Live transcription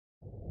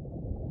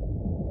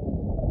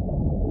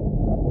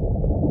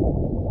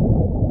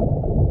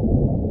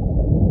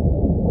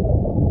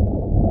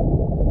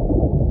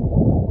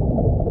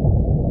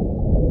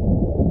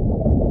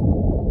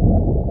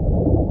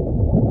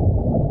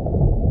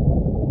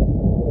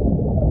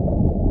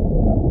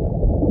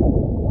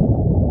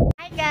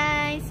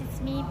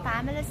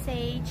Pamela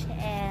Sage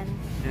and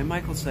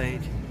Michael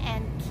Sage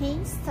and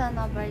Kingston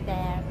over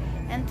there.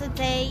 And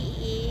today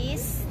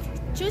is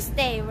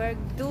Tuesday. We're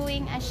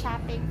doing a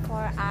shopping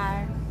for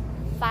our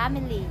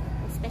family,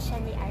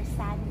 especially our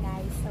son,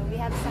 guys. So we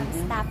have some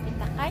stuff in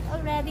the cart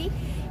already,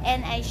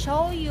 and I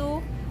show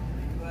you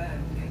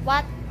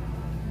what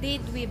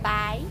did we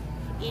buy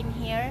in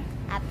here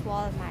at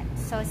Walmart.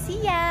 So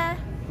see ya!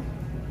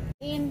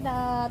 In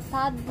the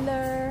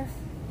toddler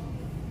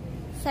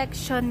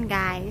section,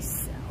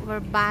 guys, we're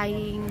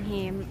buying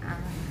him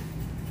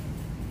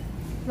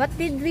what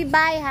did we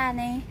buy,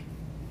 honey?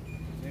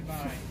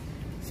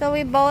 So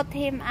we bought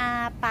him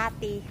a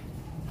patty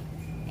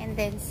and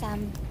then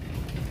some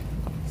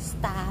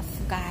stuff,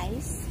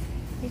 guys.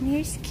 And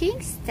here's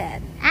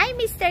Kingston. Hi,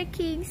 Mr.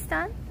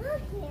 Kingston.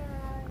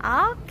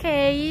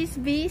 Okay, he's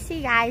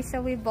busy, guys.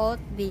 So we bought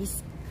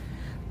this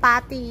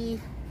patty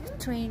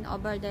train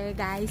over there,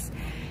 guys.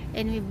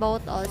 And we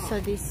bought also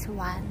this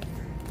one.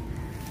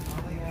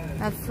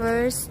 A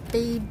first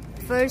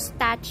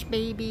touch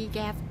baby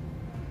gift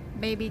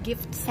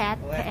set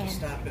and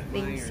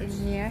things in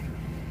here.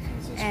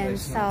 And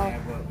so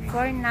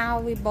for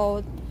now we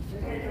bought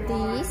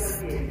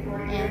this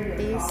and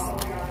this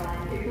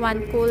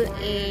one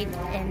Kool-Aid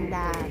and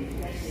the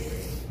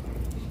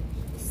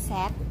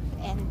set,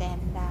 and then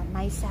the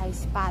my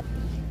size patty.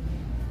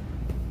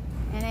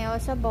 And I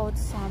also bought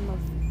some of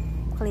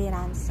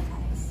clearance,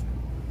 guys.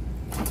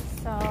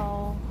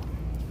 So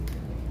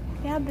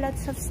we have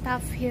lots of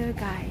stuff here,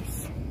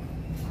 guys.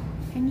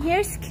 And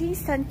here's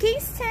Kingston.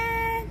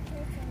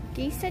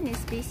 Kingston is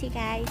busy,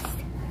 guys.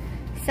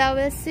 So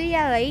we'll see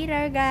you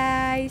later,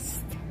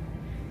 guys.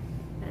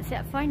 That's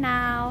it for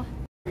now.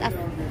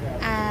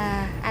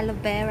 Aloe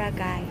vera,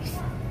 guys.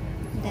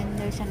 Then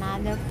there's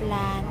another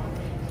plant.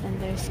 Then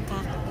there's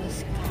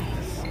cactus,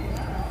 guys.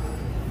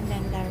 And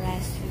then the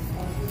rest we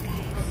bought,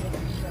 guys.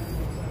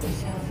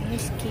 So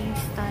here's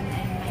Kingston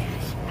and my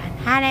husband.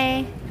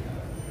 Honey!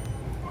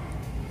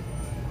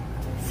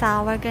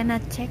 So we're gonna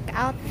check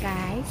out,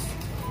 guys.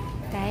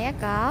 There you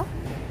go.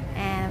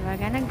 And we're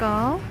gonna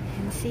go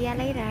and see you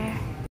later.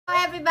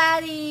 Hello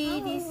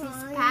everybody, this is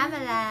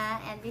Pamela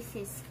and this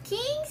is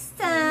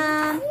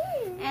Kingston.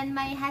 And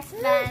my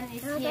husband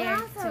is here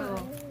too.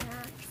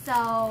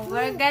 So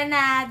we're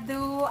gonna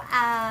do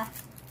a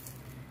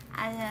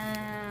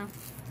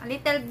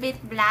little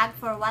bit vlog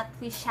for what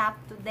we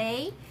shopped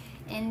today.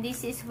 And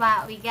this is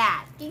what we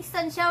got.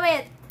 Kingston, show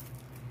it!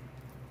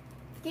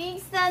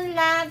 Kingston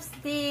loves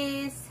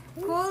this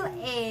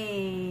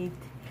Kool-Aid.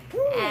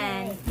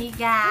 And he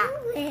got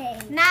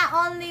not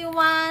only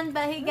one,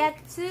 but he got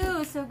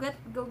two. So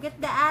go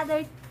get the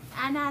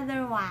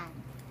another one.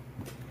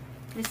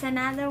 There's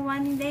another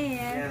one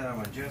there. Yeah,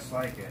 one just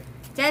like it.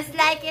 Just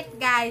like it,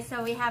 guys.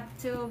 So we have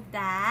two of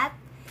that.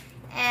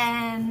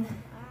 And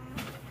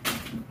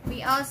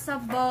we also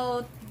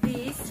bought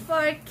this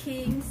for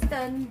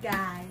Kingston,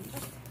 guys.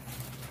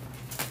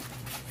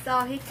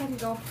 So he can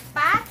go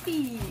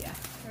potty.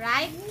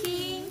 Right,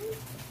 King?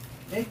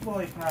 Big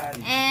boy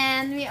potty.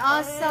 And we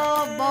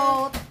also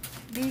bought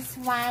this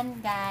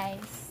one, guys.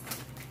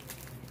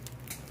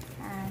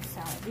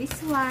 So this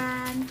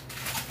one.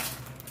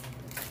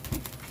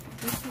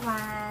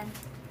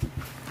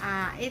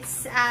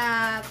 It's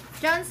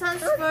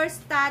Johnson's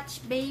First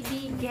Touch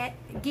Baby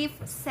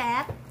gift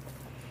set.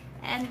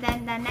 And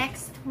then the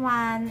next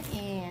one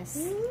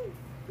is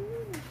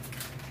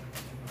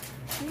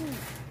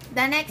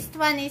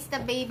the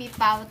baby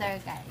powder,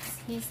 guys.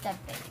 Here's the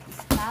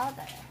baby's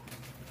powder.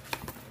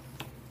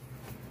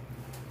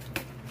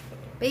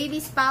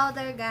 Baby's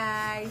powder,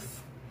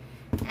 guys.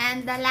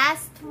 And the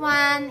last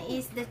one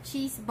is the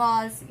cheese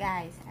balls,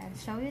 guys. I'll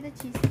show you the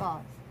cheese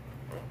balls.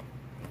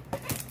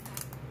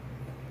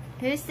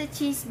 Here's the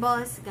cheese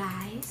balls,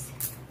 guys.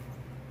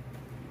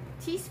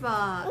 Cheese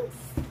balls.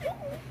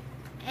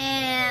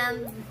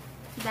 And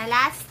the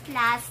last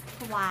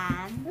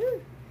one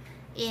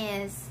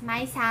is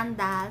my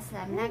sandals.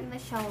 I'm not gonna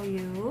show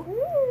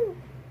you.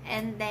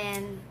 And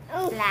then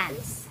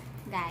plants,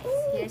 guys.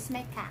 Here's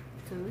my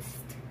cactus.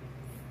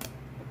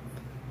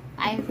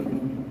 I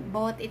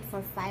bought it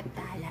for $5.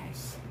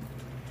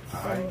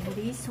 So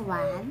this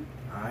one.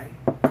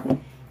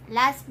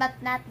 Last but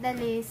not the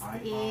least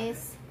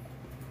is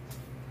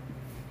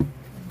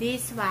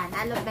this one,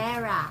 aloe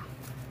vera.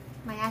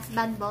 My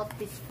husband bought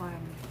this for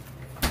me.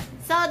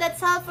 So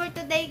that's all for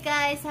today,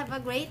 guys. Have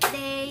a great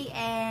day,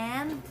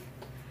 and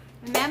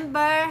remember,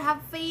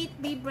 have faith,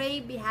 be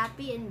brave, be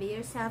happy, and be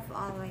yourself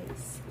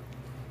always.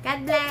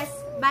 God bless.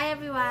 Bye,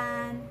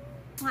 everyone.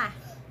 Mwah.